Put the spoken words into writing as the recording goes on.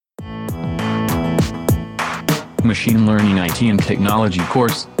Machine Learning IT and Technology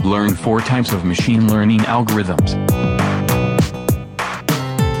course, learn 4 types of machine learning algorithms.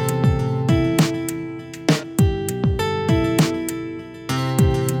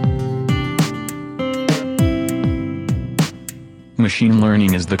 Machine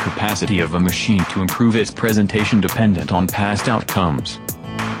learning is the capacity of a machine to improve its presentation dependent on past outcomes.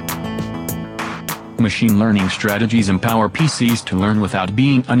 Machine learning strategies empower PCs to learn without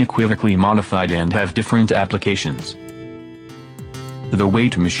being unequivocally modified and have different applications. The way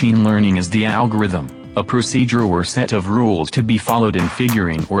to machine learning is the algorithm, a procedure or set of rules to be followed in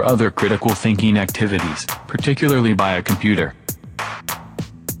figuring or other critical thinking activities, particularly by a computer.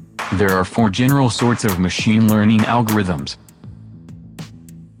 There are 4 general sorts of machine learning algorithms.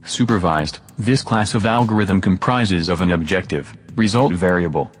 Supervised, this class of algorithm comprises of an objective, result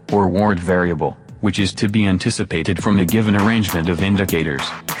variable, or word variable, which is to be anticipated from a given arrangement of indicators,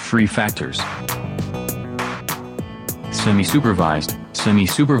 3 factors. Semi-supervised,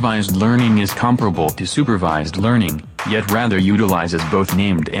 semi-supervised learning is comparable to supervised learning, yet rather utilizes both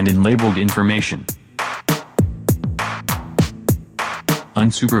named and unlabeled information.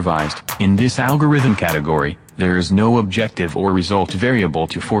 Unsupervised, in this algorithm category, there is no objective or result variable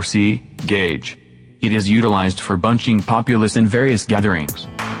to foresee, gauge. It is utilized for bunching populace in various gatherings.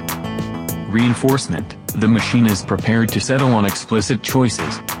 Reinforcement, the machine is prepared to settle on explicit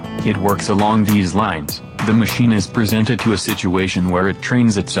choices. It works along these lines. The machine is presented to a situation where it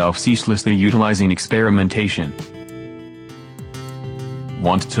trains itself ceaselessly utilizing experimentation.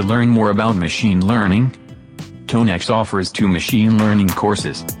 Want to learn more about machine learning? Tonex offers 2 machine learning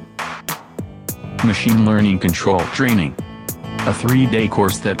courses. Machine Learning Control Training. A 3-day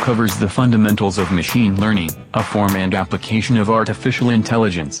course that covers the fundamentals of machine learning, a form and application of artificial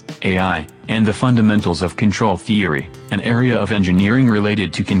intelligence, AI, and the fundamentals of control theory, an area of engineering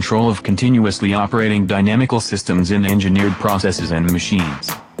related to control of continuously operating dynamical systems in engineered processes and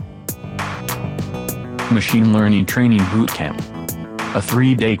machines. Machine Learning Training Bootcamp. A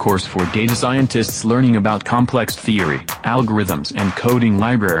 3-day course for data scientists learning about complex theory, algorithms and coding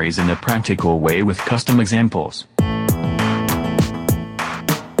libraries in a practical way with custom examples.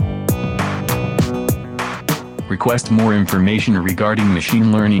 Request more information regarding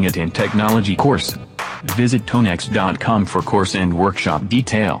Machine Learning IT and Technology course. Visit tonex.com for course and workshop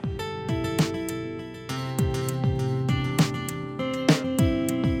detail.